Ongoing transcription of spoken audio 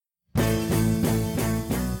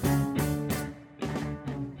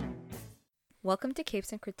Welcome to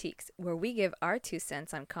Capes and Critiques, where we give our 2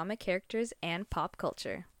 cents on comic characters and pop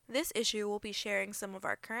culture. This issue will be sharing some of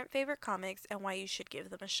our current favorite comics and why you should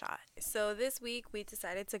give them a shot. So this week we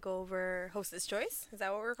decided to go over Hostess Choice. Is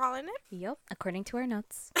that what we're calling it? Yep, according to our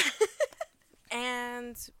notes.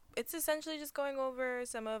 And it's essentially just going over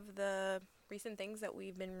some of the recent things that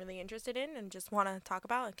we've been really interested in and just want to talk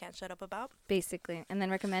about and can't shut up about. Basically, and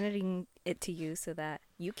then recommending it to you so that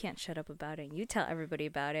you can't shut up about it. You tell everybody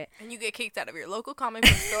about it. And you get kicked out of your local comic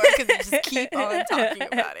book store because you just keep on talking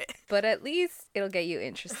about it. But at least it'll get you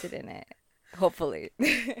interested in it. Hopefully.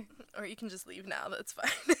 Or you can just leave now. That's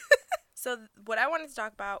fine. So what I wanted to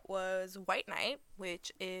talk about was White Knight,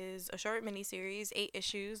 which is a short miniseries, 8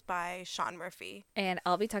 issues by Sean Murphy. And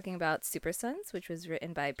I'll be talking about Super Sons, which was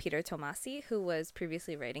written by Peter Tomasi, who was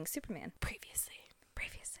previously writing Superman. Previously.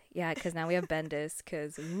 Yeah, because now we have Bendis,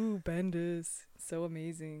 because, Bendis, so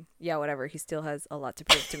amazing. Yeah, whatever, he still has a lot to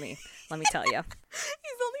prove to me, let me tell you.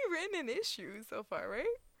 He's only written an issue so far, right?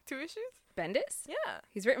 2 issues? Bendis? Yeah.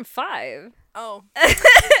 He's written 5. Oh.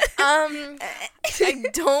 I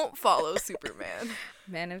don't follow Superman.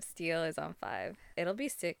 Man of Steel is on 5. It'll be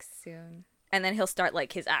 6 soon. And then he'll start,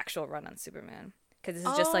 like, his actual run on Superman. Because this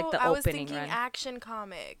is just, like, the I was opening thinking run. Action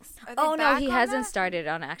Comics. Are they Oh, no, back he on hasn't that? started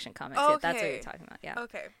on Action Comics Okay. yet. That's what you're talking about, yeah.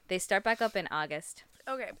 Okay. They start back up in August.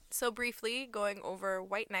 Okay. So briefly, going over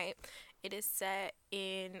White Knight, it is set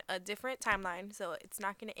in a different timeline, so it's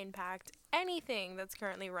not going to impact anything that's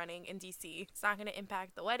currently running in DC. It's not going to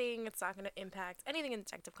impact the wedding. It's not going to impact anything in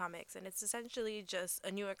Detective Comics, and it's essentially just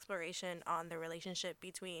a new exploration on the relationship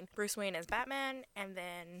between Bruce Wayne as Batman and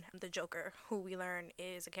then the Joker, who we learn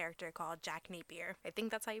is a character called Jack Napier. I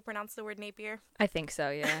think that's how you pronounce the word Napier. I think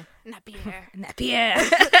so, yeah. Napier. Napier.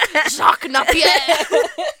 Jacques Napier.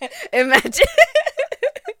 Imagine.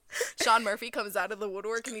 Sean Murphy comes out of the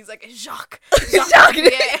woodwork and he's like, Jacques Jacques.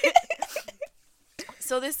 Napier.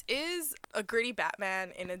 So this is a gritty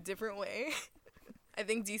Batman in a different way. I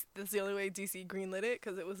think that's the only way DC greenlit it,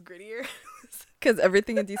 because it was grittier. Because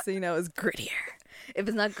everything in DC now is grittier. If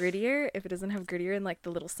it's not grittier, if it doesn't have grittier in, like, the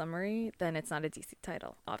little summary, then it's not a DC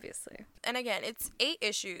title, obviously. And again, it's 8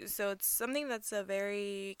 issues, so it's something that's a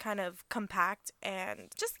very kind of compact and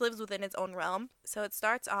just lives within its own realm. So it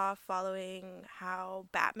starts off following how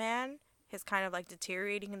Batman is kind of like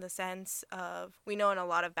deteriorating in the sense of, we know in a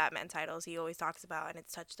lot of Batman titles he always talks about, and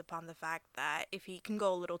it's touched upon the fact that if he can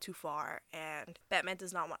go a little too far, and Batman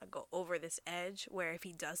does not want to go over this edge where if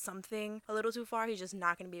he does something a little too far, he's just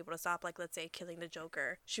not going to be able to stop, like let's say killing the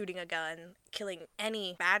Joker, shooting a gun, killing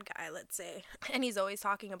any bad guy, let's say. And he's always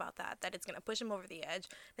talking about that it's going to push him over the edge.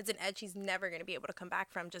 It's an edge he's never going to be able to come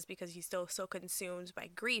back from just because he's still so consumed by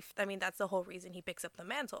grief. I mean, that's the whole reason he picks up the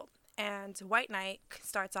mantle. And White Knight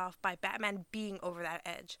starts off by Batman being over that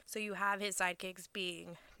edge. So you have his sidekicks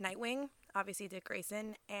being Nightwing, obviously Dick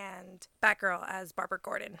Grayson, and Batgirl as Barbara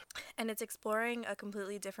Gordon. And it's exploring a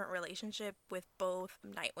completely different relationship with both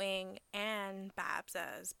Nightwing and Babs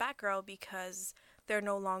as Batgirl, because they're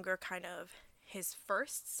no longer kind of his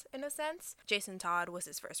firsts, in a sense. Jason Todd was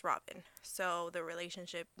his first Robin. So the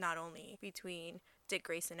relationship not only between Dick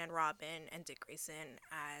Grayson and Robin, and Dick Grayson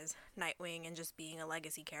as Nightwing and just being a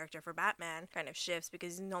legacy character for Batman kind of shifts,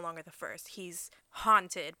 because he's no longer the first. He's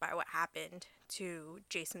haunted by what happened to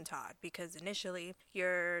Jason Todd, because initially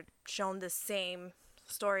you're shown the same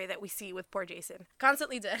story that we see with poor Jason,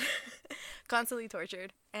 constantly dead, constantly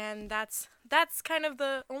tortured, and that's kind of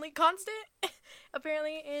the only constant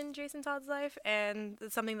apparently in Jason Todd's life, and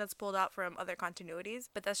it's something that's pulled out from other continuities.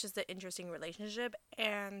 But that's just an interesting relationship,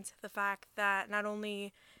 and the fact that not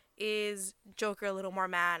only is Joker a little more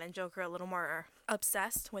mad and Joker a little more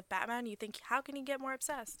obsessed with Batman, you think, how can he get more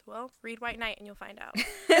obsessed? Well, read White Knight and you'll find out.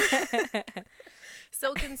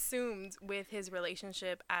 So consumed with his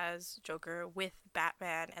relationship as Joker with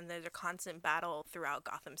Batman, and there's a constant battle throughout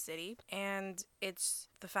Gotham City, and it's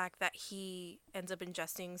the fact that he ends up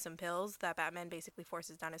ingesting some pills that Batman basically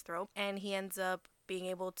forces down his throat, and he ends up being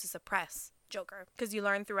able to suppress Joker, because you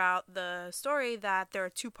learn throughout the story that there are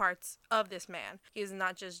 2 parts of this man. He is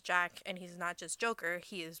not just Jack and he's not just Joker,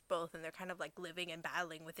 he is both, and they're kind of like living and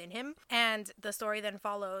battling within him. And the story then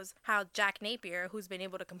follows how Jack Napier, who's been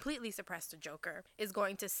able to completely suppress the Joker, is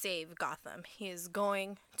going to save Gotham. He is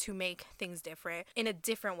going to make things different in a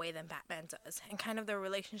different way than Batman does. And kind of the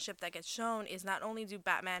relationship that gets shown is not only do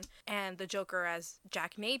Batman and the Joker as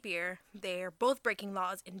Jack Napier, they're both breaking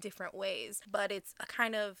laws in different ways, but it's a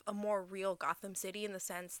kind of a more real Gotham City in the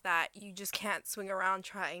sense that you just can't swing around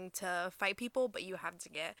trying to fight people, but you have to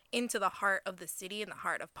get into the heart of the city and the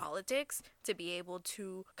heart of politics to be able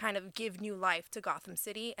to kind of give new life to Gotham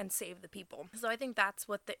City and save the people. So I think that's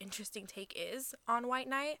what the interesting take is on White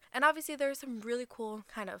Knight. And obviously there's some really cool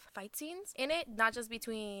kind of fight scenes in it, not just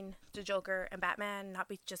between the Joker and Batman,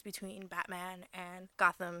 just between Batman and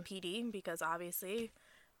Gotham PD, because obviously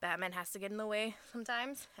Batman has to get in the way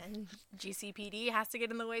sometimes, and GCPD has to get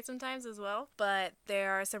in the way sometimes as well. But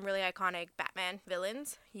there are some really iconic Batman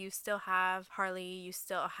villains. You still have Harley, you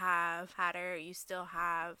still have Hatter, you still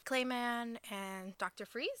have Clayman, and Dr.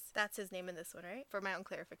 Freeze. That's his name in this one, right? For my own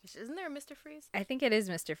clarification. Isn't there a Mr. Freeze? I think it is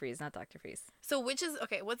Mr. Freeze, not Dr. Freeze. So which is,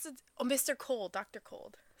 okay, what's it? Oh, Mr. Cold, Dr.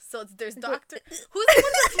 Cold. So there's Dr. Who's the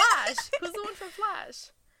one from Flash? Who's the one from Flash?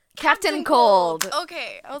 Captain Cold.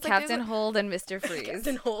 Okay. I was Captain like, Hold and Mr. Freeze.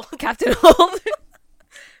 Captain Hold. Captain Hold.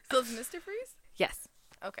 So it's Mr. Freeze? Yes.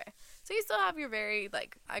 Okay. So you still have your very,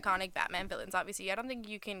 like, iconic Batman villains, obviously. I don't think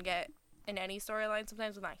you can get in any storyline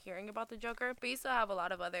sometimes without hearing about the Joker, but you still have a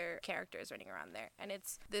lot of other characters running around there. And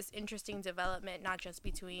it's this interesting development, not just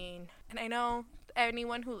between, and I know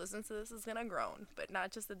anyone who listens to this is gonna groan, but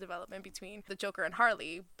not just the development between the Joker and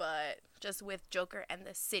Harley, but just with Joker and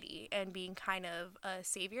the city and being kind of a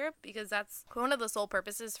savior, because that's one of the sole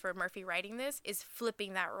purposes for Murphy writing this, is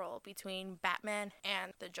flipping that role between Batman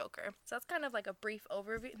and the Joker. So that's kind of like a brief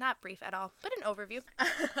overview, not brief at all, but an overview.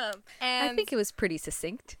 And I think it was pretty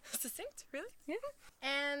succinct. Succinct, really? Yeah.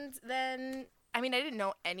 And then, I mean, I didn't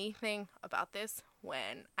know anything about this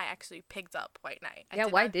when I actually picked up White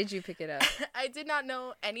Knight. Why did you pick it up? I did not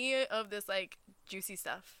know any of this, like, juicy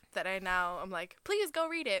stuff that I'm like, please go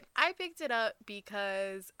read it. I picked it up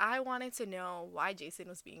because I wanted to know why Jason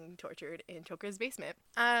was being tortured in Joker's basement.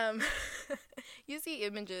 You see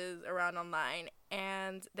images around online,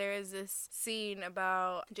 and there is this scene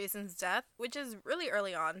about Jason's death, which is really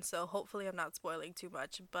early on, so hopefully I'm not spoiling too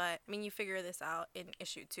much, but I mean, you figure this out in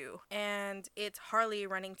issue 2, and it's Harley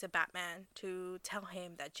running to Batman to tell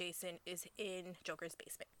him that Jason is in Joker's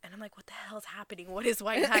basement. And I'm like, what the hell's happening? What is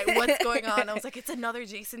White Knight? What's going on? I was like, it's another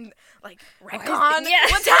Jason, like, retcon. Yeah.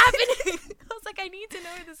 What's happening? I was like, I need to know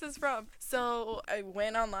where this is from. So I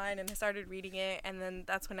went online and I started reading it, and then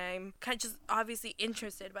that's when I'm kind of just obviously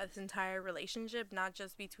interested by this entire relationship, not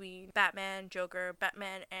just between Batman, Joker,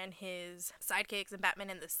 Batman and his sidekicks, and Batman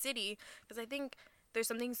and the city, because I think there's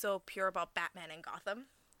something so pure about Batman and Gotham.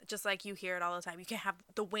 Just like you hear it all the time. You can't have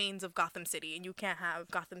the Waynes of Gotham City, and you can't have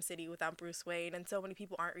Gotham City without Bruce Wayne. And so many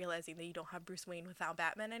people aren't realizing that you don't have Bruce Wayne without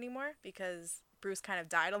Batman anymore, because Bruce kind of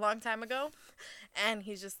died a long time ago. And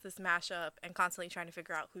he's just this mashup and constantly trying to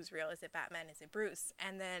figure out who's real. Is it Batman? Is it Bruce?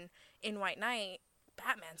 And then in White Knight,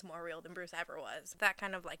 Batman's more real than Bruce ever was. That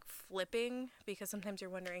kind of like flipping, because sometimes you're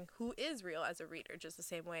wondering who is real as a reader, just the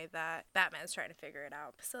same way that Batman's trying to figure it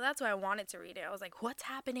out. So that's why I wanted to read it. I was like, what's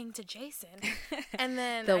happening to Jason? And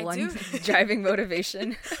then driving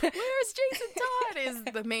motivation. Where's Jason Todd is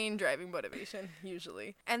the main driving motivation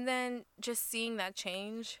usually. And then just seeing that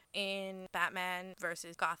change in Batman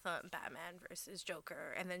versus Gotham, Batman versus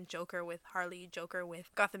Joker, and then Joker with Harley, Joker with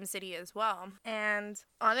Gotham City as well. And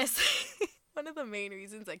honestly, one of the main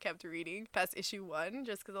reasons I kept reading past issue 1,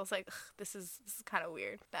 just because I was like, this is kind of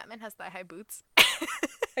weird. Batman has thigh-high boots.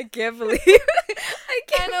 I can't believe it.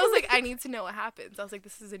 And I was like, I need to know what happens. I was like,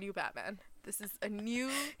 this is a new Batman. This is a new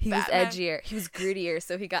He Batman. was edgier. He was grittier,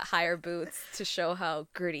 so he got higher boots to show how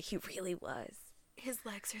gritty he really was. His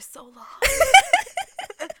legs are so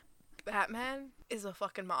long. Batman is a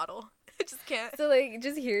fucking model. I just can't. So, like,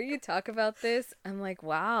 just hear you talk about this, I'm like,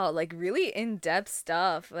 wow, like, really in-depth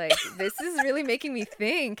stuff. Like, this is really making me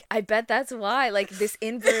think. I bet that's why, like, this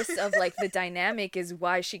inverse of, like, the dynamic is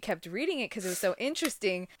why she kept reading it, because it was so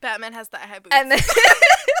interesting. Batman has thigh-high boots. And then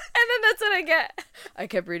that's what I get. I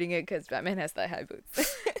kept reading it because Batman has thigh-high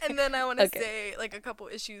boots. And then I want to say, like, a couple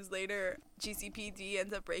issues later, GCPD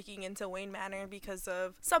ends up breaking into Wayne Manor because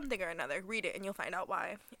of something or another. Read it and you'll find out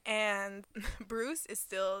why. And Bruce is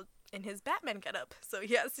still in his Batman getup, so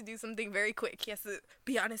he has to do something very quick. He has to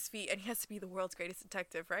be on his feet, and he has to be the world's greatest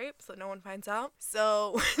detective, right? So no one finds out.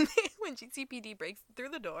 So when GCPD breaks through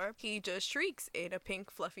the door, he just shrieks in a pink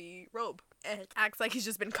fluffy robe and acts like he's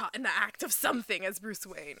just been caught in the act of something as Bruce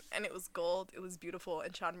Wayne. And it was gold. It was beautiful.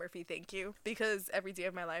 And Sean Murphy, thank you, because every day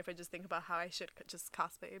of my life I just think about how I should just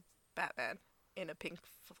cosplay Batman in a pink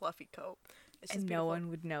fluffy coat. It's just and beautiful. no one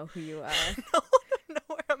would know who you are. No one would know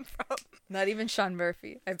where I'm from. Not even Sean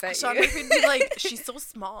Murphy, I bet Sean you. Murphy would be like, she's so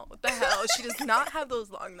small. What the hell? She does not have those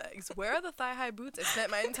long legs. Where are the thigh-high boots? I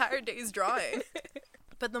spent my entire days drawing.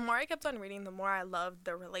 But the more I kept on reading, the more I loved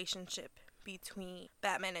the relationship between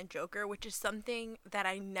Batman and Joker, which is something that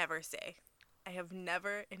I never say I have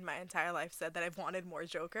never in my entire life said that I've wanted more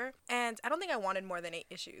Joker. And I don't think I wanted more than 8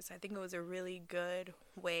 issues. I think it was a really good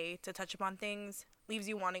way to touch upon things. Leaves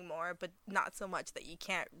you wanting more, but not so much that you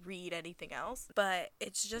can't read anything else. But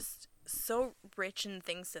it's just so rich in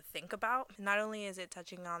things to think about. Not only is it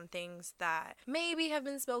touching on things that maybe have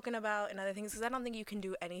been spoken about and other things, because I don't think you can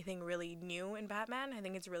do anything really new in Batman. I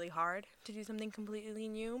think it's really hard to do something completely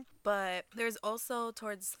new. But there's also,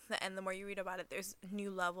 towards the end, the more you read about it, there's new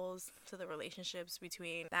levels to the relationships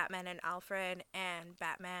between Batman and Alfred, and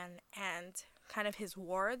Batman and kind of his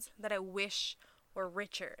wards that I wish were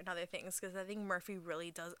richer and other things, because I think Murphy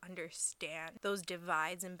really does understand those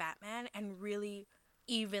divides in Batman and really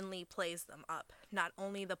evenly plays them up. Not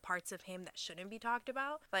only the parts of him that shouldn't be talked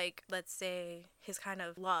about, like, let's say, his kind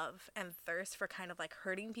of love and thirst for kind of like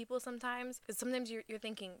hurting people sometimes, because sometimes you're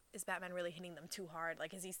thinking, is Batman really hitting them too hard?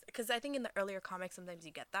 Like, is he, because I think in the earlier comics sometimes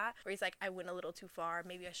you get that where he's like, I went a little too far,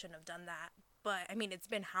 maybe I shouldn't have done that. But I mean, it's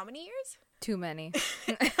been how many years? Too many.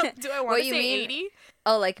 Do I want to say 80?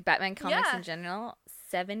 Oh, like Batman comics Yeah. in general?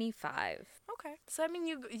 75. Okay. So, I mean,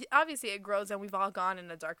 you obviously it grows, and we've all gone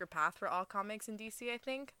in a darker path for all comics in DC, I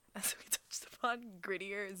think. As we touched upon,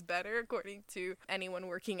 grittier is better, according to anyone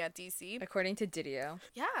working at DC. According to Didio.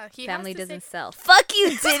 Yeah. Family doesn't sell. Fuck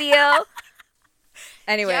you, Didio!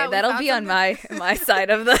 Anyway, Yeah, that'll be on my side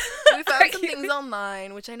of the We found some things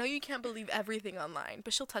online, which I know you can't believe everything online,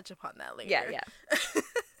 but she'll touch upon that later. Yeah.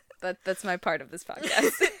 That's my part of this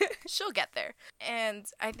podcast. She'll get there. And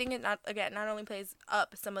I think it not only plays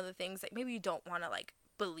up some of the things that maybe you don't want to like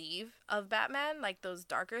believe of Batman, like those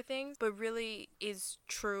darker things, but really is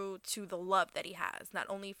true to the love that he has, not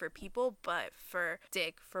only for people, but for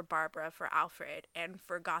Dick, for Barbara, for Alfred, and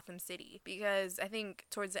for Gotham City. Because I think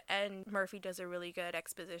towards the end, Murphy does a really good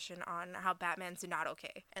exposition on how Batman's not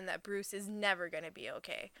okay, and that Bruce is never going to be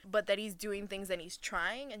okay, but that he's doing things and he's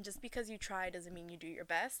trying, and just because you try doesn't mean you do your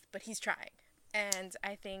best, but he's trying. And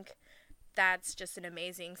I think that's just an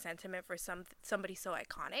amazing sentiment for somebody so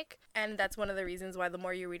iconic. And that's one of the reasons why the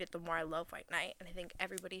more you read it, the more I love White Knight. And I think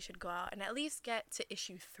everybody should go out and at least get to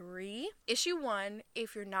issue 3. Issue 1,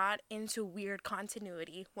 if you're not into weird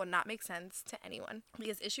continuity, will not make sense to anyone.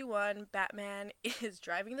 Because issue 1, Batman is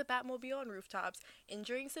driving the Batmobile on rooftops,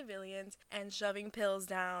 injuring civilians, and shoving pills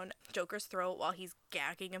down Joker's throat while he's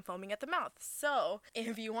gagging and foaming at the mouth. So,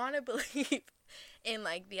 if you want to believe in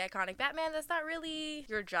like the iconic Batman, that's not really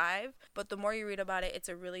your drive, but the more you read about it, it's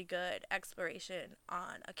a really good exploration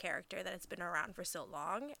on a character that has been around for so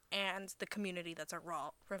long and the community that's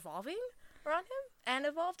revolving around him and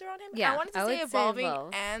evolved around him. Yeah, I wanted to say evolving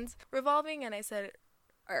and revolving, and I said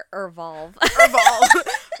Evolve.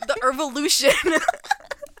 The evolution.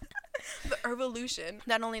 The evolution.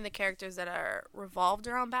 Not only the characters that are revolved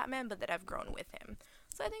around Batman, but that have grown with him.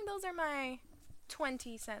 So I think those are my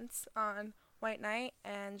 20 cents on White Knight.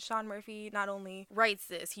 And Sean Murphy not only writes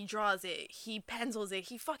this, he draws it, he pencils it,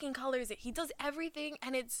 he fucking colors it, he does everything.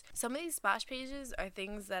 And it's, some of these splash pages are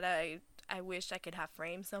things that I wish I could have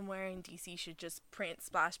framed somewhere, and DC should just print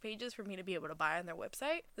splash pages for me to be able to buy on their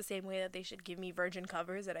website, the same way that they should give me virgin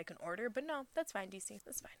covers that I can order. But no, that's fine, DC,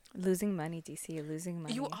 that's fine. Losing money, DC, you're losing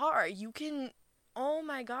money. You are. You can, oh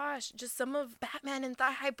my gosh, just some of Batman in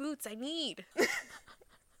thigh-high boots I need.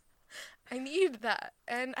 I need that.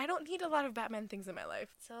 And I don't need a lot of Batman things in my life.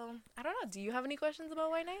 So, I don't know. Do you have any questions about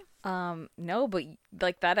White Knight? No, but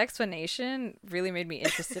like that explanation really made me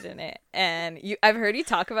interested in it. And I've heard you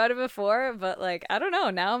talk about it before, but like, I don't know.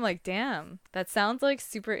 Now I'm like, damn, that sounds like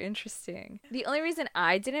super interesting. The only reason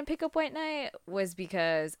I didn't pick up White Knight was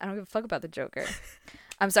because I don't give a fuck about the Joker.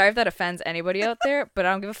 I'm sorry if that offends anybody out there, but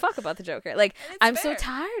I don't give a fuck about the Joker. Like, I'm so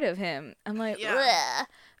tired of him. I'm like, yeah.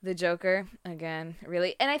 The Joker, again,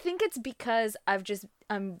 really. And I think it's because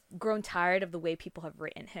I'm grown tired of the way people have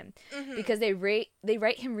written him. Mm-hmm. Because they write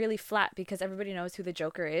him really flat because everybody knows who the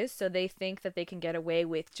Joker is. So they think that they can get away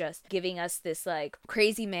with just giving us this, like,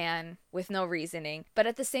 crazy man with no reasoning. But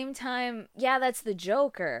at the same time, yeah, that's the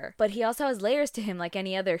Joker. But he also has layers to him like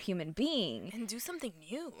any other human being. And do something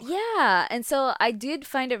new. Yeah. And so I did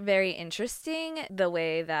find it very interesting the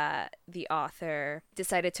way that the author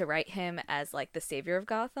decided to write him as, like, the savior of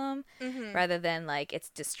Gotham, mm-hmm. rather than, like, its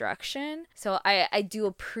destruction. So I do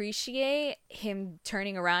appreciate him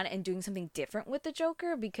turning around and doing something different with the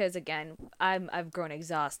Joker, because again, I've grown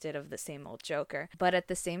exhausted of the same old Joker. But at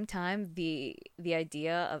the same time, the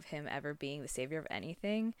idea of him ever being the savior of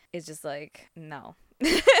anything is just like, no.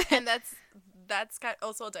 And that's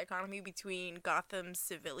also a dichotomy between Gotham's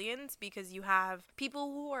civilians, because you have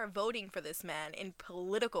people who are voting for this man in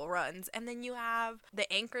political runs, and then you have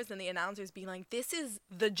the anchors and the announcers being like, this is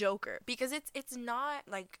the Joker, because it's not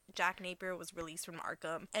like Jack Napier was released from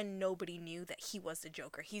Arkham and nobody knew that he was the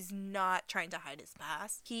Joker. He's not trying to hide his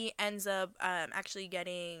past. He ends up actually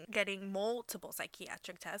getting multiple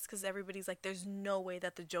psychiatric tests, because everybody's like, there's no way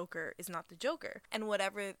that the Joker is not the Joker. And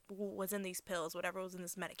whatever was in these pills, whatever was in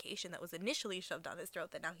this medication that was initially shoved down his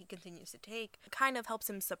throat that now he continues to take, kind of helps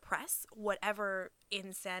him suppress whatever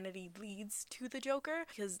insanity leads to the Joker,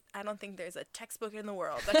 because I don't think there's a textbook in the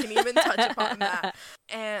world that can even touch upon that.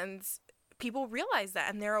 And people realize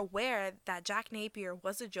that, and they're aware that Jack Napier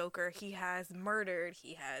was a Joker. He has murdered,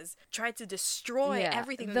 he has tried to destroy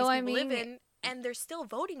everything that these people live in, and they're still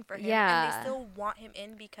voting for him, and they still want him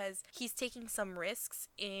in because he's taking some risks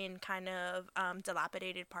in kind of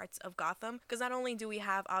dilapidated parts of Gotham. Because not only do we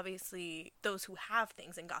have, obviously, those who have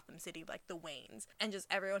things in Gotham City, like the Waynes, and just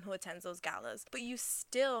everyone who attends those galas, but you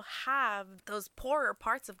still have those poorer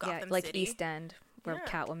parts of Gotham City. Like East End, where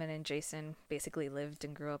Catwoman and Jason basically lived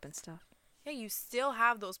and grew up and stuff. Yeah, you still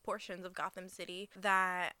have those portions of Gotham City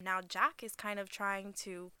that now Jack is kind of trying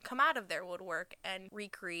to come out of their woodwork and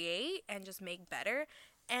recreate and just make better,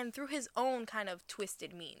 and through his own kind of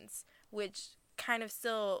twisted means, which kind of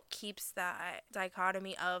still keeps that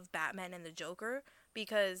dichotomy of Batman and the Joker,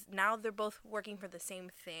 because now they're both working for the same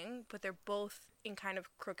thing, but they're both in kind of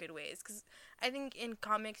crooked ways. Because I think in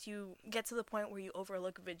comics you get to the point where you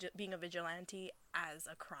overlook being a vigilante as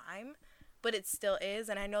a crime, but it still is,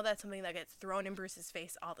 and I know that's something that gets thrown in Bruce's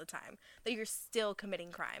face all the time, that you're still committing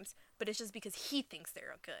crimes, but it's just because he thinks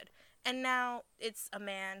they're good. And now it's a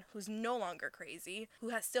man who's no longer crazy,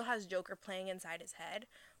 who still has Joker playing inside his head,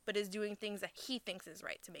 but is doing things that he thinks is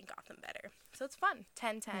right to make Gotham better. So it's fun.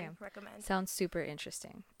 10/10, recommend. Sounds super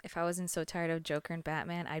interesting. If I wasn't so tired of Joker and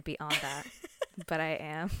Batman, I'd be on that. But I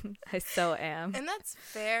am. I so am. And that's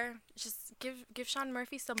fair. Just give Sean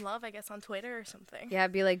Murphy some love, I guess, on Twitter or something. Yeah,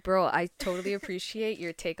 I'd be like, bro, I totally appreciate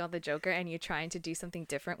your take on the Joker and you trying to do something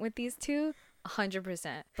different with these two.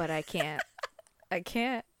 100%. But I can't. I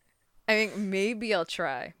can't. I mean, maybe I'll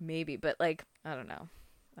try. Maybe. But, like, I don't know.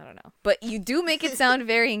 But you do make it sound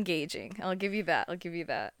very engaging. I'll give you that.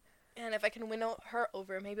 And if I can win her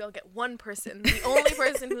over, maybe I'll get one person, the only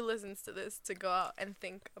person who listens to this, to go out and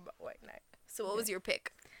think about White Knight. So what was your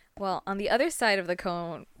pick? Well, on the other side of the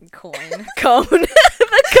cone. Who says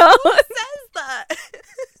that?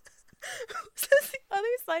 Who says the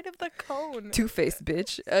other side of the cone? Two-faced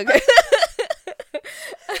bitch. Okay.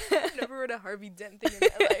 Never heard a Harvey Dent thing in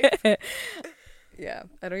my life. Yeah,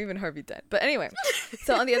 I don't even Harvey Dent. But anyway,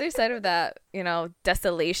 so on the other side of that,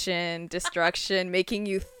 desolation, destruction, making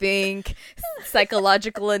you think,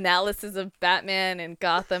 psychological analysis of Batman and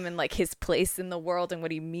Gotham and, like, his place in the world and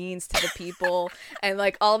what he means to the people and,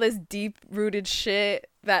 like, all this deep-rooted shit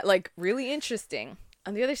that, like, really interesting.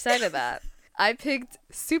 On the other side of that, I picked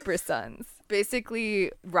Super Sons.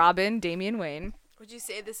 Basically, Robin, Damian Wayne. Would you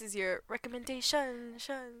say this is your recommendation?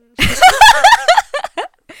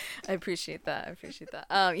 I appreciate that.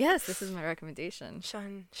 Yes, this is my recommendation.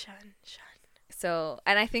 Shun. So,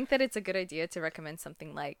 and I think that it's a good idea to recommend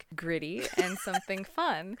something like gritty and something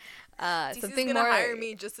fun. Something gonna more hire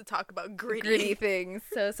me just to talk about gritty things.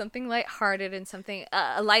 So something lighthearted and something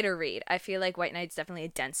a lighter read. I feel like White Knight's definitely a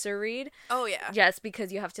denser read. Oh yeah. Just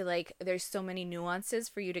because you have to, like, there's so many nuances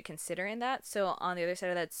for you to consider in that. So on the other side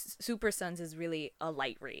of that, Super Sons is really a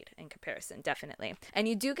light read in comparison, definitely. And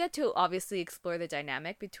you do get to obviously explore the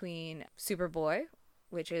dynamic between Superboy,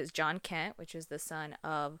 which is John Kent, which is the son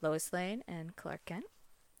of Lois Lane and Clark Kent.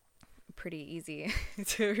 Pretty easy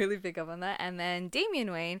to really pick up on that. And then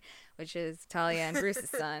Damian Wayne, which is Talia and Bruce's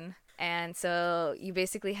son. And so you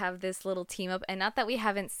basically have this little team up, and not that we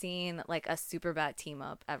haven't seen, like, a super bad team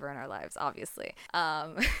up ever in our lives, obviously.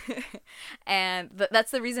 And that's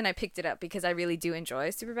the reason I picked it up, because I really do enjoy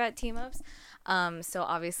super bad team ups. So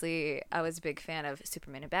obviously I was a big fan of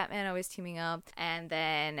Superman and Batman always teaming up, and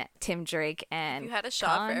then Tim Drake and if you had a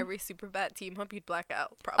shot for every super bad team up, you'd black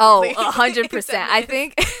out, probably. Oh, 100%. I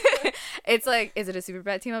think it's like, is it a super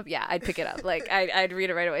bad team up? Yeah, I'd pick it up. Like, I'd read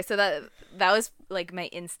it right away. So that was, like, my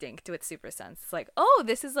instinct with Super Sons. It's like, oh,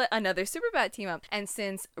 this is, like, another super bad team up. And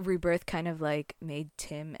since Rebirth kind of, like, made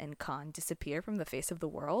Tim and Khan disappear from the face of the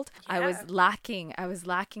world, I was lacking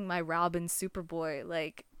my Robin Superboy,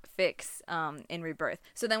 like, fix in Rebirth.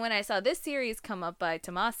 So then when I saw this series come up by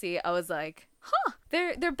Tomasi, I was like,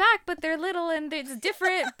 they're back, but they're little and it's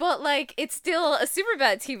different, but, like, it's still a super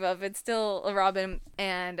bad team up. It's still a Robin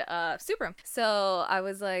and Super. So I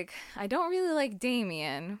was like, I don't really like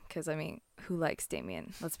Damian, because, I mean, who likes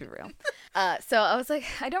Damien. Let's be real. So I was like,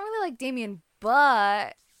 I don't really like Damien,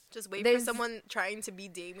 but just wait for someone trying to be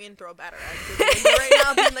Damien, throw a batarang to Damien right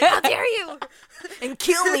now, being like, how dare you? And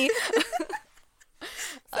kill me.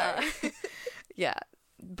 Sorry. Yeah.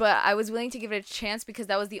 But I was willing to give it a chance because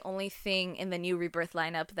that was the only thing in the new Rebirth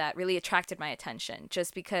lineup that really attracted my attention.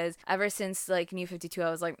 Just because ever since like New 52,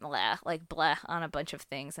 I was like blah on a bunch of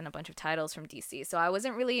things and a bunch of titles from DC. So I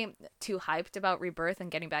wasn't really too hyped about Rebirth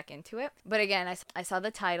and getting back into it. But again, I saw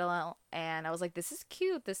the title and I was like, this is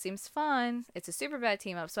cute. This seems fun. It's a super bad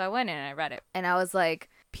team up. So I went in and I read it. And I was like,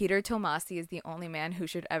 Peter Tomasi is the only man who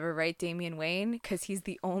should ever write Damian Wayne because he's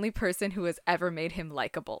the only person who has ever made him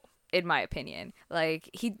likable. In my opinion, like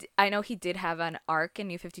I know he did have an arc in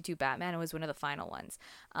New 52 Batman. It was one of the final ones,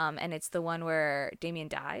 and it's the one where Damian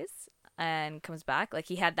dies and comes back. Like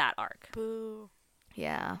he had that arc. Boo.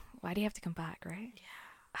 Yeah. Why do you have to come back, right?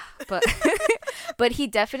 Yeah. But but he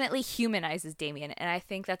definitely humanizes Damian, and I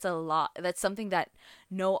think that's something that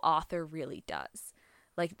no author really does,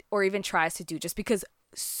 like or even tries to do, just because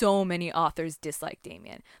so many authors dislike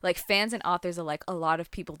Damien. Like fans and authors alike, a lot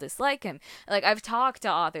of people dislike him. Like I've talked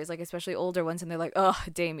to authors, like especially older ones, and they're like, "Oh,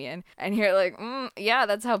 Damien," and you're like, "Yeah,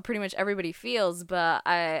 that's how pretty much everybody feels." But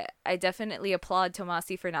I definitely applaud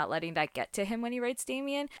Tomasi for not letting that get to him when he writes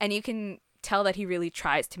Damien, and you can tell that he really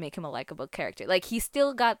tries to make him a likable character. Like he's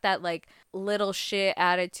still got that like little shit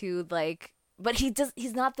attitude, like, but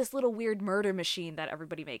he's not this little weird murder machine that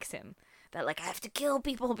everybody makes him. That, like, I have to kill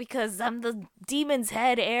people because I'm the demon's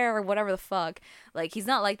head heir or whatever the fuck. Like, he's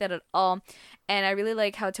not like that at all. And I really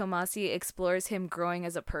like how Tomasi explores him growing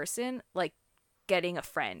as a person, like, getting a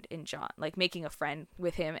friend in John, like, making a friend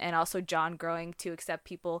with him. And also John growing to accept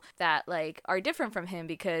people that, like, are different from him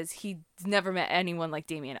because he's never met anyone like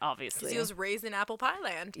Damien, obviously. Because he was raised in Apple Pie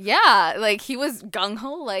Land. Yeah, like, he was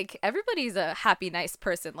gung-ho. Like, everybody's a happy, nice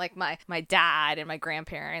person, like my dad and my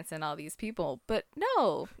grandparents and all these people. But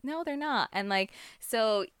no, they're not. And, like,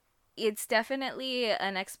 so it's definitely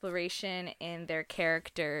an exploration in their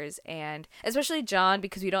characters, and especially John,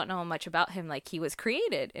 because we don't know much about him. Like, he was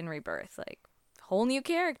created in Rebirth, like, whole new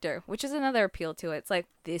character, which is another appeal to it. It's like,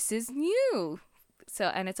 this is new. So,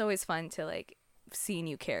 and it's always fun to, like, see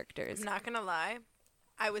new characters. I'm not gonna lie,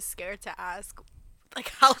 I was scared to ask, like,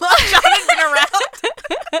 how long John has been around.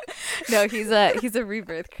 No, he's a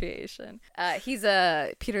Rebirth creation. He's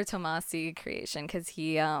a Peter Tomasi creation because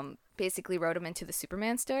he basically wrote him into the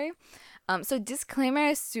Superman story. So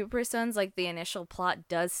disclaimer, Super Sons, like the initial plot,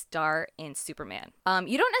 does start in Superman.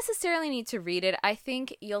 You don't necessarily need to read it. I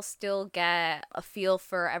think you'll still get a feel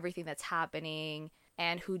for everything that's happening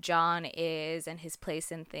and who John is and his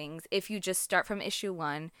place in things if you just start from issue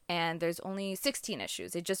 1. And there's only 16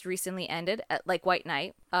 issues. It just recently ended, like White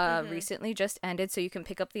Knight recently just ended, so you can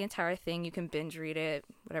pick up the entire thing. You can binge read it,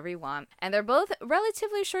 whatever you want. And they're both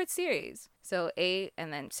relatively short series. So 8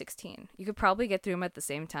 and then 16. You could probably get through them at the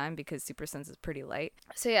same time because Super Sons is pretty light.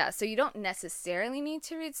 So yeah, so you don't necessarily need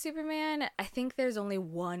to read Superman. I think there's only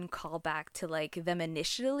one callback to like them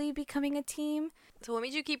initially becoming a team. So what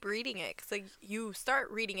made you keep reading it? Because like you start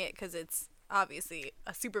reading it because it's obviously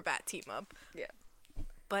a super bad team up. Yeah.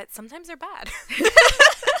 But sometimes they're bad.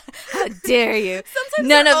 How dare you? Sometimes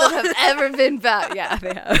none of them have ever been bad. Yeah,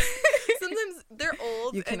 they have. Sometimes they're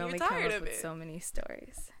old you can and only you're tired come up of with it. so many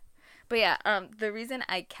stories. But yeah, the reason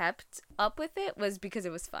I kept up with it was because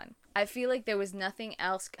it was fun. I feel like there was nothing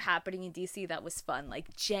else happening in DC that was fun,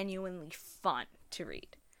 like genuinely fun to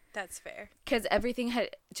read. That's fair. Because everything had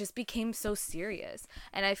just became so serious.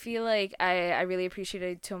 And I feel like I really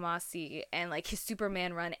appreciated Tomasi and like his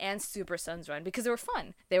Superman run and Super Sons run because they were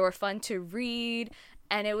fun. They were fun to read.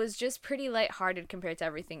 And it was just pretty lighthearted compared to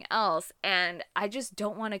everything else. And I just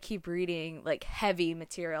don't want to keep reading like heavy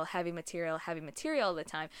material all the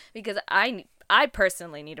time because I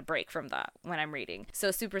personally need a break from that when I'm reading.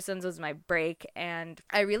 So Super Sons was my break, and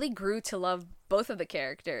I really grew to love both of the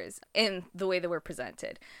characters in the way they were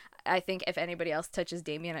presented. I think if anybody else touches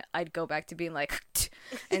Damien, I'd go back to being like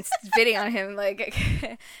and spitting on him, like,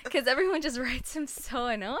 because everyone just writes him so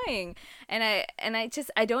annoying, and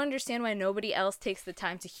I don't understand why nobody else takes the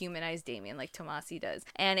time to humanize Damien like Tomasi does,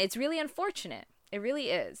 and it's really unfortunate. It really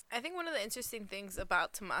is. I think one of the interesting things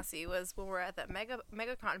about Tomasi was when we were at that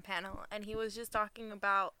MegaCon panel, and he was just talking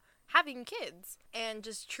about having kids and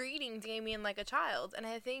just treating Damien like a child. And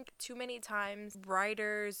I think too many times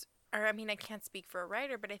writers, or I mean, I can't speak for a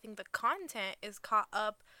writer, but I think the content is caught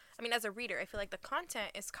up. I mean, as a reader, I feel like the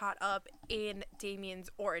content is caught up in Damien's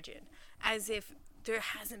origin, as if there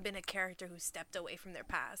hasn't been a character who stepped away from their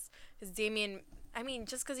past. Because Damien I mean,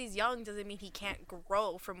 just because he's young doesn't mean he can't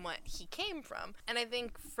grow from what he came from. And I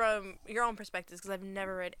think from your own perspectives, because I've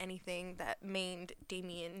never read anything that mained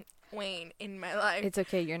Damian Wayne in my life. It's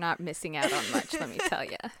okay. You're not missing out on much, let me tell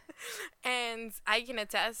you. And I can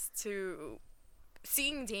attest to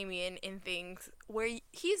seeing Damian in things where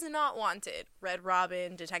he's not wanted. Red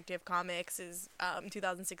Robin, Detective Comics'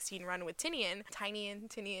 2016 run with Tinian. Tinian.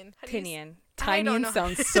 Tinian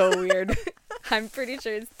sounds so weird. I'm pretty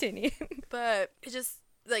sure it's Tinian. But it's just,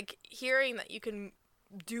 like, hearing that you can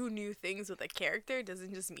do new things with a character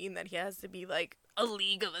doesn't just mean that he has to be, like, a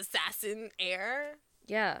League of Assassin heir.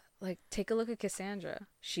 Yeah, like, take a look at Cassandra.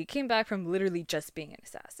 She came back from literally just being an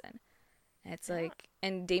assassin. And it's like,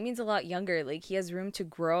 and Damien's a lot younger. Like, he has room to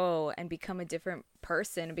grow and become a different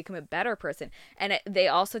person and become a better person. And they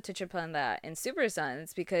also touch upon that in Super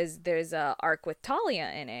Sons because there's a arc with Talia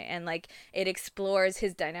in it. And, like, it explores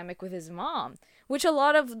his dynamic with his mom, which a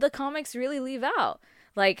lot of the comics really leave out.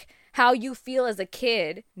 Like, how you feel as a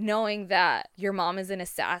kid knowing that your mom is an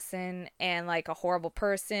assassin and, like, a horrible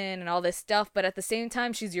person and all this stuff. But at the same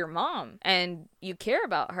time, she's your mom and you care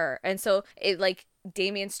about her. And so it, like,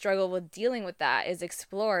 Damien's struggle with dealing with that is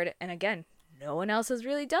explored. And again, no one else has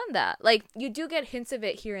really done that. Like, you do get hints of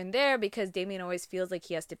it here and there because Damien always feels like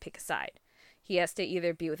he has to pick a side. He has to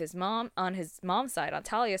either be with his mom, on his mom's side, on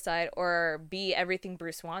Talia's side, or be everything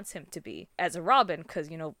Bruce wants him to be as a Robin.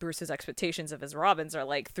 Because, you know, Bruce's expectations of his Robins are,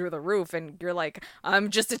 like, through the roof. And you're like,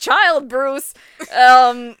 I'm just a child, Bruce.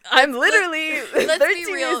 I'm literally 13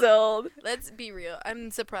 years old. Let's be real.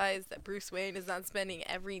 I'm surprised that Bruce Wayne is not spending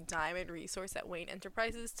every dime and resource at Wayne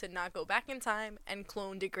Enterprises to not go back in time and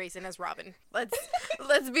clone Dick Grayson as Robin.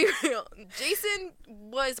 Let's be real. Jason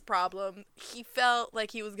was a problem. He felt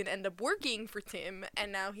like he was going to end up working for Tim,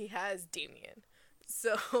 and now he has Damian.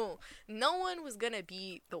 So no one was gonna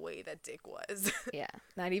be the way that Dick was. Yeah,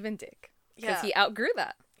 not even Dick. Because he outgrew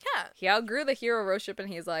that. Yeah. He outgrew the hero worship, and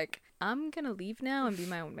he's like, I'm gonna leave now and be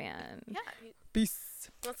my own man. Yeah.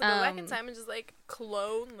 Peace. He wants to go back in time and just, like,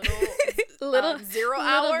 clone little 0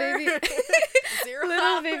 hour. Baby.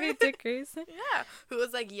 Little baby Dick Grayson. Yeah. Who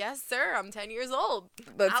was like, yes, sir, I'm 10 years old.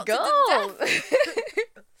 Let's go.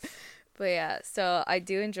 But yeah, so I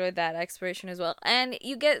do enjoy that exploration as well. And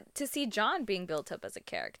you get to see John being built up as a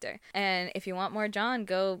character. And if you want more John,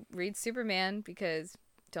 go read Superman because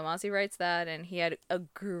Tomasi writes that and he had a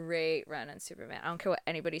great run on Superman. I don't care what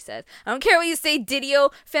anybody says. I don't care what you say,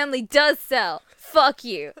 Didio. Family does sell. Fuck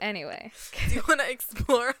you. Anyway. Do you want to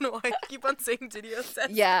explore on why I keep on saying Didio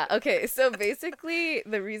says? Yeah, okay. So basically,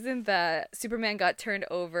 the reason that Superman got turned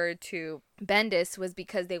over to Bendis was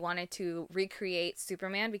because they wanted to recreate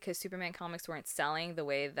Superman because Superman comics weren't selling the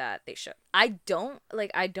way that they should. I don't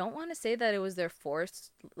want to say that it was their fourth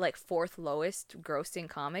lowest grossing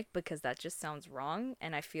comic because that just sounds wrong,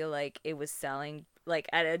 and I feel like it was selling like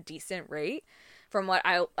at a decent rate from what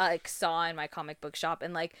I saw in my comic book shop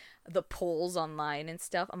and like the polls online and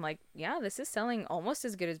stuff. I'm like, yeah, this is selling almost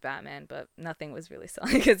as good as Batman, but nothing was really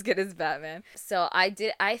selling as good as Batman. So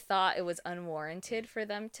I thought it was unwarranted for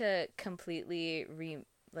them to completely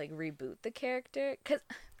reboot the character because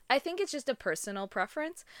I think it's just a personal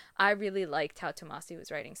preference. I really liked how Tomasi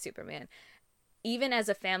was writing Superman. Even as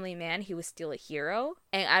a family man, he was still a hero.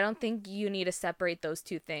 And I don't think you need to separate those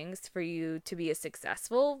two things for you to be a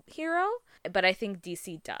successful hero. But I think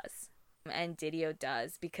DC does. And Didio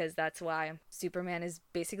does. Because that's why Superman is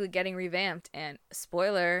basically getting revamped. And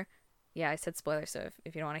spoiler... Yeah, I said spoiler, so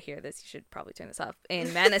if you don't want to hear this, you should probably turn this off.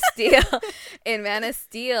 In Man of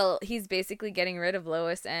Steel, he's basically getting rid of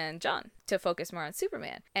Lois and John to focus more on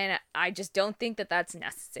Superman. And I just don't think that that's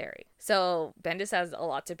necessary. So Bendis has a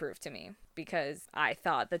lot to prove to me because I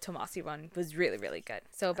thought the Tomasi run was really, really good.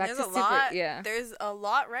 So back to Super. There's a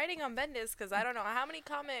lot writing on Bendis because I don't know how many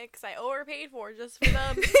comics I overpaid for just for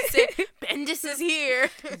them to say Bendis is here.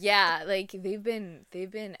 Yeah, like they've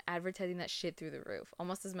been advertising that shit through the roof,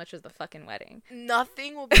 almost as much as the fucking wedding.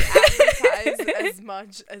 Nothing will be advertised as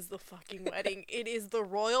much as the fucking wedding. It is the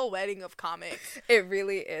royal wedding of comics. It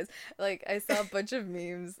really is. Like I saw a bunch of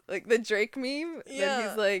memes, like the Drake meme. Yeah. That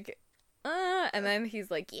he's like, and then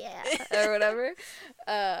he's like, yeah, or whatever.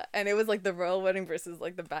 And it was like the royal wedding versus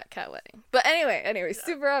like the Batcat wedding. But anyway, yeah.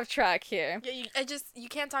 Super off track here. Yeah, you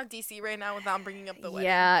can't talk DC right now without bringing up the wedding.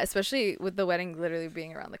 Yeah, especially with the wedding literally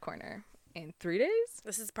being around the corner in 3 days.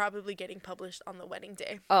 This is probably getting published on the wedding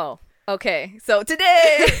day. Oh, okay. So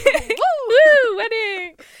today, woo,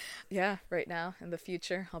 wedding. Yeah, right now, in the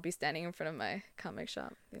future, I'll be standing in front of my comic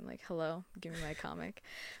shop, being like, hello, give me my comic.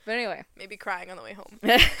 But anyway. Maybe crying on the way home.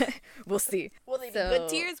 We'll see. Will they be good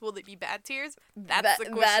tears? Will they be bad tears? That's the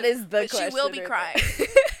question. That is the question. She will be crying.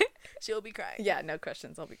 She'll be crying. Yeah, no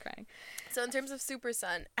questions. I'll be crying. So in terms of Super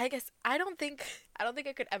Son, I guess I don't think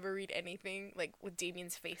I could ever read anything like with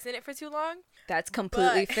Damien's face in it for too long. That's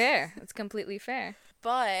completely fair. That's completely fair.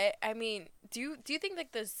 But I mean, do you think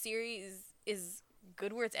like the series is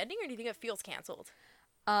good where it's ending, or do you think it feels canceled?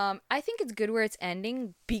 I think it's good where it's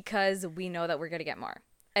ending because we know that we're gonna get more.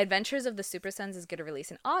 Adventures of the Super Sons is going to release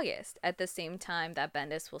in August at the same time that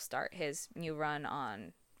Bendis will start his new run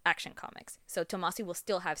on Action Comics. So Tomasi will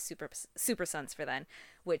still have Super Sons for then,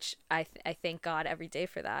 which I thank God every day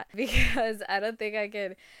for that, because I don't think I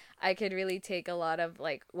could really take a lot of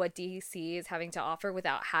like what DC is having to offer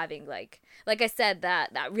without having like I said,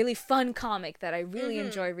 that really fun comic that I really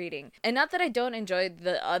enjoy reading. And not that I don't enjoy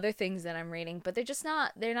the other things that I'm reading, but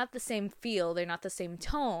they're not the same feel, they're not the same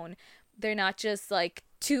tone. They're not just like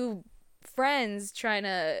two friends trying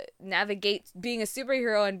to navigate being a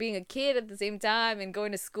superhero and being a kid at the same time and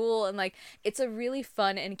going to school, and like it's a really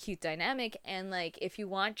fun and cute dynamic. And like if you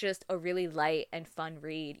want just a really light and fun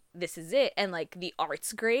read, this is it. And like the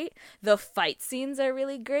art's great, the fight scenes are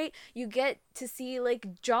really great, you get to see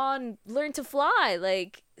like John learn to fly,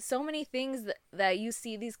 like so many things that you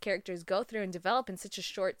see these characters go through and develop in such a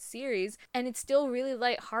short series, and it's still really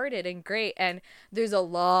lighthearted and great. And there's a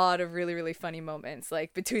lot of really, really funny moments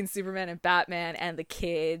like between Superman and Batman and the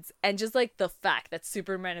kids, and just like the fact that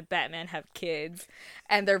Superman and Batman have kids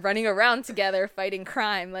and they're running around together fighting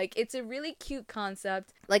crime. Like it's a really cute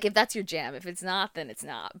concept. Like if that's your jam, if it's not, then it's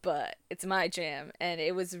not, but it's my jam, and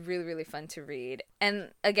it was really, really fun to read. And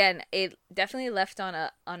again, it definitely left on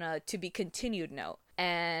a to be continued note.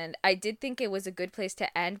 And I did think it was a good place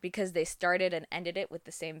to end because they started and ended it with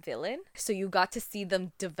the same villain. So you got to see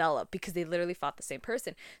them develop because they literally fought the same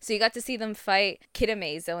person. So you got to see them fight Kid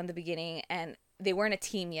Amazo in the beginning, and they weren't a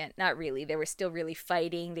team yet. Not really. They were still really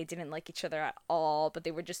fighting. They didn't like each other at all, but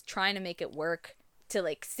they were just trying to make it work to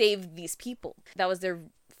like save these people. That was their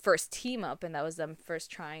first team up, and that was them first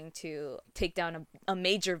trying to take down a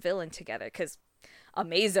major villain together, because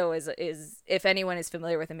Amazo is if anyone is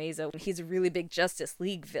familiar with Amazo, he's a really big Justice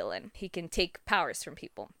League villain. He can take powers from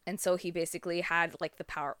people. And so he basically had like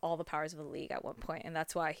all the powers of the League at one point, and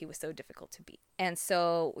that's why he was so difficult to beat. And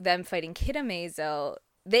so them fighting Kid Amazo,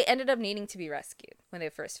 they ended up needing to be rescued when they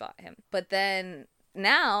first fought him. But then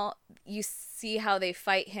now you see how they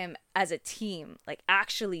fight him as a team, like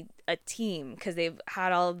actually a team, because they've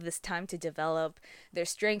had all of this time to develop their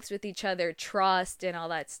strengths with each other, trust and all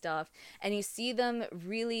that stuff. And you see them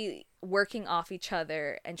really working off each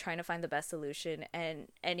other and trying to find the best solution, and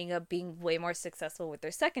ending up being way more successful with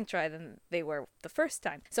their second try than they were the first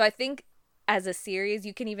time. So I think as a series,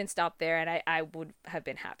 you can even stop there, and I would have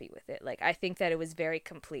been happy with it. Like, I think that it was very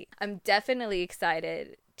complete. I'm definitely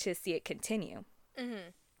excited to see it continue.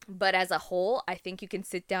 But as a whole, I think you can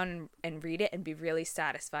sit down and read it and be really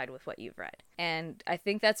satisfied with what you've read. And I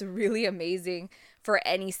think that's really amazing for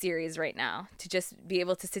any series right now, to just be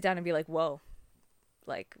able to sit down and be like, whoa,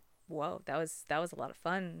 that was a lot of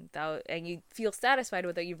fun. And you feel satisfied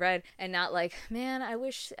with what you've read, and not like, man, I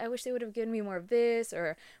wish they would have given me more of this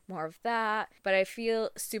or more of that. But I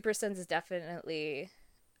feel Super Sons is definitely,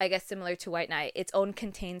 I guess, similar to White Knight, its own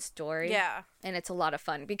contained story. Yeah. And it's a lot of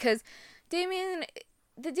fun because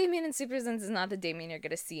the Damien in Super Sons is not the Damien you're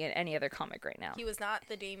going to see in any other comic right now. He was not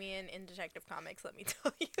the Damien in Detective Comics, let me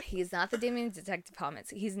tell you. He's not the Damien in Detective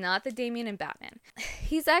Comics. He's not the Damien in Batman.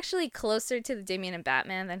 He's actually closer to the Damien in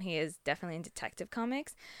Batman than he is definitely in Detective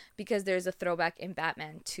Comics, because there's a throwback in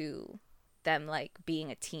Batman to them like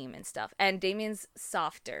being a team and stuff. And Damien's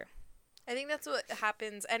softer. I think that's what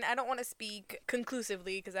happens, and I don't want to speak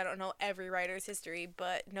conclusively because I don't know every writer's history,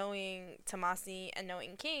 but knowing Tomasi and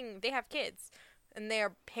knowing King, they have kids, and they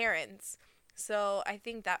are parents. So I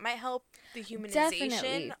think that might help the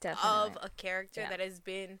humanization definitely. of a character that has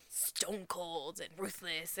been stone cold and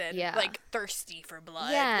ruthless and like thirsty for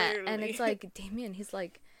blood. Yeah, literally. and it's like, Damien, he's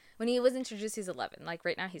like, when he was introduced, he's 11. Like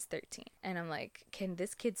right now, he's 13, and I'm like, can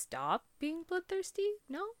this kid stop being bloodthirsty?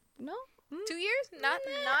 No. 2 years? Not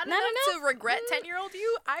enough to regret 10-year-old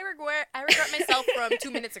you? I regret myself from 2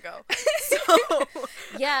 minutes ago. So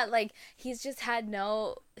yeah, like he's just had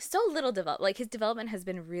so little development. Like his development has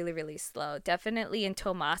been really, really slow. Definitely in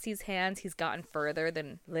Tomasi's hands, he's gotten further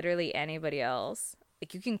than literally anybody else.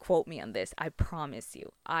 Like, you can quote me on this. I promise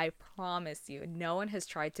you. No one has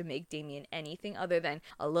tried to make Damien anything other than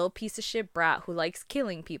a little piece of shit brat who likes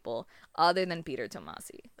killing people, other than Peter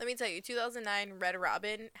Tomasi. Let me tell you, 2009 Red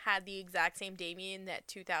Robin had the exact same Damien that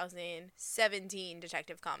 2017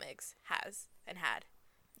 Detective Comics has and had.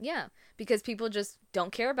 Yeah, because people just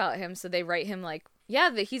don't care about him, so they write him like,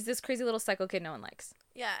 he's this crazy little psycho kid no one likes.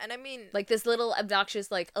 Yeah, and I mean, like this little obnoxious,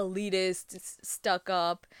 like elitist, stuck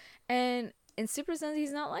up, And in Super Sons,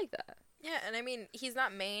 he's not like that. Yeah, and I mean, he's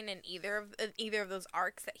not main in either of those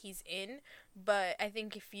arcs that he's in, but I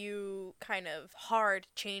think if you kind of hard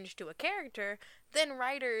change to a character, then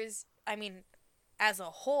writers, I mean, as a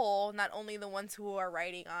whole, not only the ones who are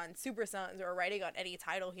writing on Super Sons or writing on any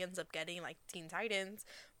title he ends up getting, like Teen Titans,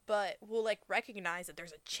 but will, like, recognize that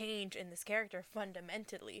there's a change in this character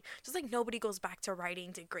fundamentally. Just like nobody goes back to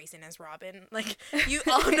writing to Grayson as Robin. Like, you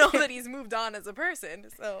all know that he's moved on as a person,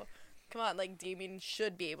 so... Come on, like, Damien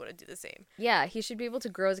should be able to do the same. Yeah, he should be able to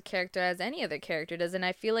grow as a character as any other character does, and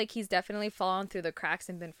I feel like he's definitely fallen through the cracks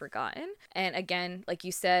and been forgotten. And again, like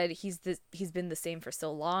you said, he's been the same for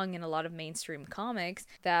so long in a lot of mainstream comics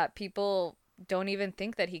that people don't even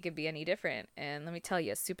think that he could be any different. And let me tell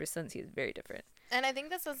you, Super Sons, he's very different. And I think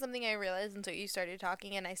that's not something I realized until you started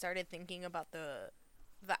talking, and I started thinking about the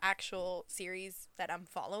actual series that I'm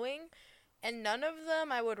following. And none of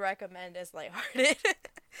them I would recommend as lighthearted.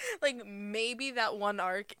 Like, maybe that one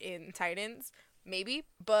arc in Titans, maybe.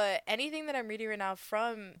 But anything that I'm reading right now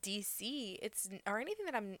from DC, or anything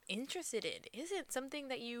that I'm interested in, isn't something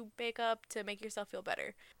that you pick up to make yourself feel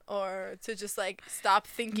better. Or to just, like, stop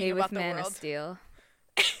thinking about the Man world. Of Steel.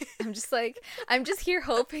 I'm just here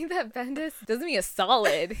hoping that Bendis does me a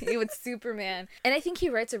solid with Superman. And I think he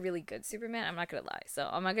writes a really good Superman. I'm not going to lie. So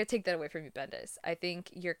I'm not going to take that away from you, Bendis. I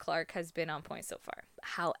think your Clark has been on point so far.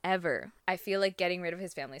 However, I feel like getting rid of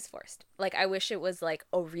his family is forced. Like, I wish it was, like,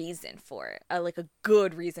 a reason for it. Like, a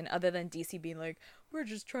good reason other than DC being like, we're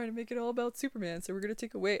just trying to make it all about Superman, so we're going to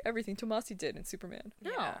take away everything Tomasi did in Superman.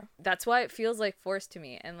 No. Yeah. That's why it feels like forced to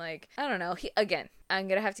me. And, like, I don't know. Again, I'm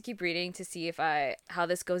going to have to keep reading to see how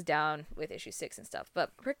this goes down with issue 6 and stuff.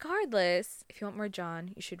 But regardless, if you want more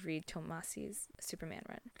John, you should read Tomasi's Superman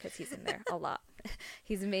run, because he's in there a lot.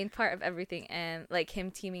 He's the main part of everything, and like him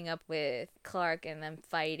teaming up with Clark and them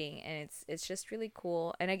fighting, and it's just really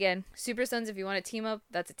cool. And again, Super Sons, if you want to team up,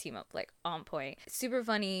 that's a team up, like on point. Super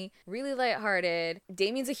funny, really lighthearted.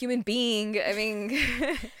 Damien's a human being. I mean,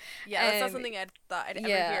 yeah, that's not something I thought I'd ever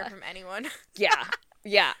hear from anyone.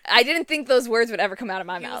 Yeah, I didn't think those words would ever come out of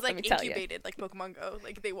my mouth. He was, like, let me tell incubated, like Pokemon Go.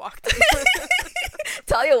 Like, they walked him.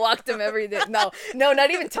 Talia walked him every day. No, not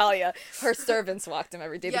even Talia. Her servants walked him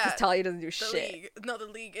every day because Talia doesn't do shit. League. No, the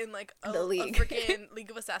League in, like, a freaking League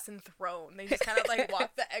of Assassin throne. They just kind of, like,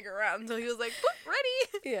 walked the egg around. So he was like,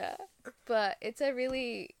 ready. Yeah. But it's a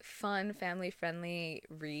really fun, family-friendly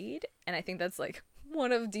read. And I think that's, like,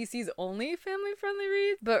 one of DC's only family-friendly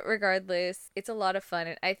reads. But regardless, it's a lot of fun,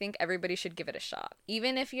 and I think everybody should give it a shot.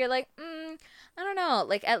 Even if you're like, I don't know,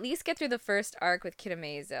 like, at least get through the first arc with Kid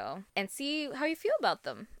Amazo and see how you feel about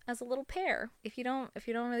them as a little pair. If you don't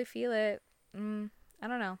really feel it, I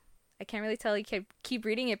don't know. I can't really tell you keep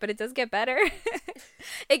reading it, but it does get better.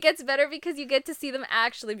 It gets better because you get to see them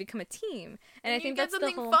actually become a team. And I think that's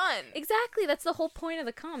the whole fun. Exactly, that's the whole point of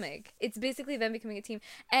the comic. It's basically them becoming a team.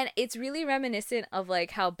 And it's really reminiscent of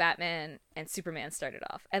like how Batman and Superman started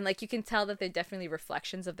off. And like you can tell that they're definitely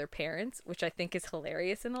reflections of their parents, which I think is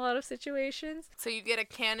hilarious in a lot of situations. So you get a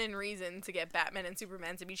canon reason to get Batman and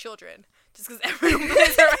Superman to be children. Just because everyone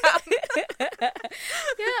plays around.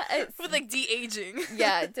 Yeah. With like de-aging.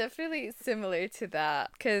 Yeah, definitely similar to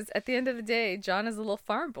that. Because at the end of the day, John is a little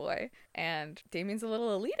farm boy and Damien's a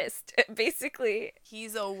little elitist, basically.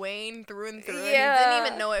 He's a Wayne through and through. Yeah. And he didn't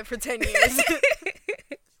even know it for 10 years.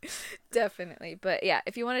 Definitely. But yeah,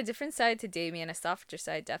 if you want a different side to Damien, a softer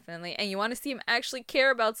side, definitely, and you want to see him actually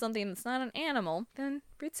care about something that's not an animal, then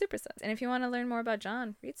read Super Sons. And if you want to learn more about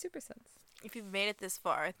John, read Super Sons. If you've made it this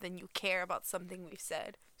far, then you care about something we've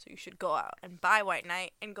said. So you should go out and buy White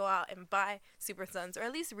Knight and go out and buy Super Sons, or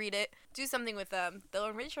at least read it. Do something with them. They'll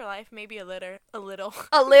enrich your life, maybe a little. A litter?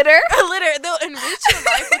 A litter. They'll enrich your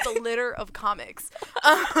life with a litter of comics.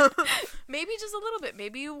 Maybe just a little bit.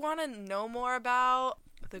 Maybe you want to know more about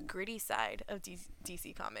the gritty side of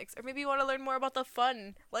DC Comics, or maybe you want to learn more about the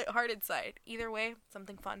fun, lighthearted side. Either way,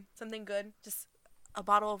 something fun, something good. Just a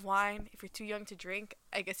bottle of wine. If you're too young to drink,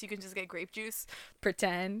 I guess you can just get grape juice.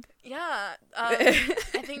 Pretend. Yeah. I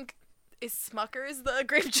think, is Smucker's the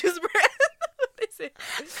grape juice brand? What is it?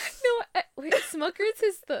 No, wait, Smucker's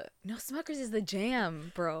is the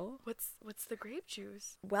jam, bro. What's the grape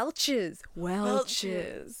juice? Welch's.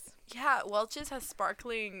 Yeah, Welch's has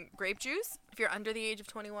sparkling grape juice. If you're under the age of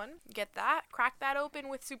 21, get that. Crack that open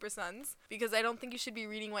with Super Sons, because I don't think you should be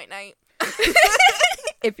reading White Knight.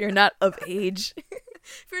 If you're not of age.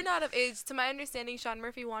 If you're not of age, to my understanding, Sean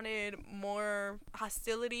Murphy wanted more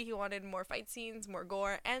hostility. He wanted more fight scenes, more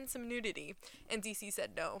gore, and some nudity. And DC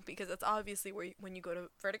said no, because that's obviously when you go to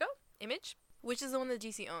Vertigo, Image, Which is the one that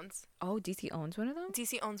DC owns? Oh, DC owns one of them?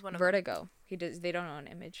 DC owns one of Vertigo. He does. They don't own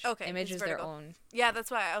Image. Okay, Image it's is their Vertigo. own. Yeah,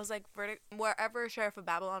 that's why I was like, wherever Sheriff of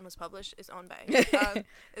Babylon was published is owned by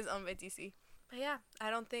DC. But yeah,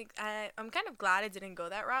 I'm kind of glad I didn't go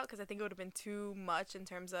that route, because I think it would have been too much in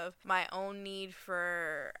terms of my own need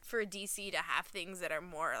for DC to have things that are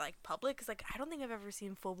more like public. Because like I don't think I've ever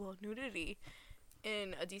seen full blown nudity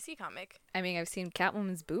in a DC comic. I mean, I've seen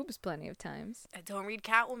Catwoman's boobs plenty of times. I don't read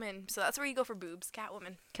Catwoman, so that's where you go for boobs.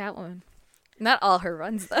 Catwoman. Not all her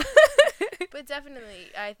runs, though. But definitely,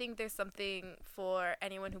 I think there's something for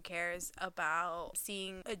anyone who cares about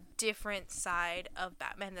seeing a different side of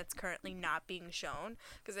Batman that's currently not being shown,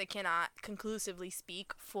 because I cannot conclusively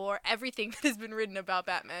speak for everything that has been written about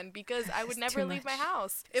Batman, because I would never leave my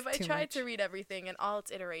house if I tried to read everything in all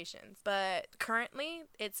its iterations. But currently,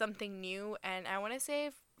 it's something new, and I want to say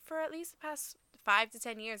for at least the past 5 to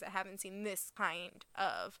 10 years, I haven't seen this kind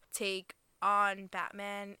of take on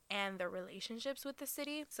Batman and the relationships with the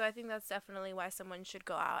city. So I think that's definitely why someone should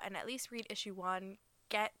go out and at least read issue 1,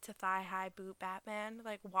 get to thigh high boot Batman,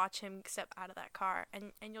 like watch him step out of that car,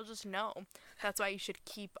 and you'll just know. That's why you should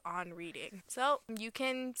keep on reading. So you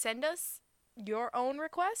can send us your own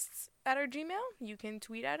requests at our Gmail. You can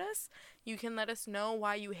tweet at us. You can let us know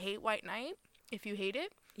why you hate White Knight, if you hate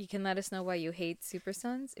it. You can let us know why you hate Super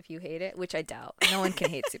Sons, if you hate it, which I doubt. No one can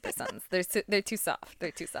hate Super Sons. They're too soft. They're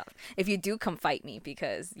too soft. If you do, come fight me,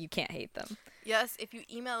 because you can't hate them. Yes, if you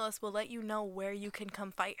email us, we'll let you know where you can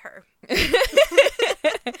come fight her.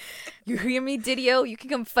 You hear me, Didio? You can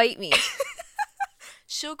come fight me.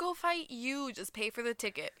 She'll go fight you. Just pay for the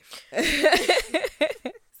ticket.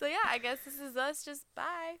 So yeah, I guess this is us. Just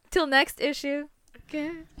bye. Till next issue.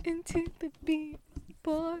 Get into the beat.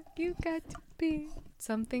 Boy, you got to be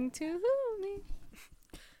something to me.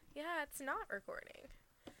 Yeah, it's not recording.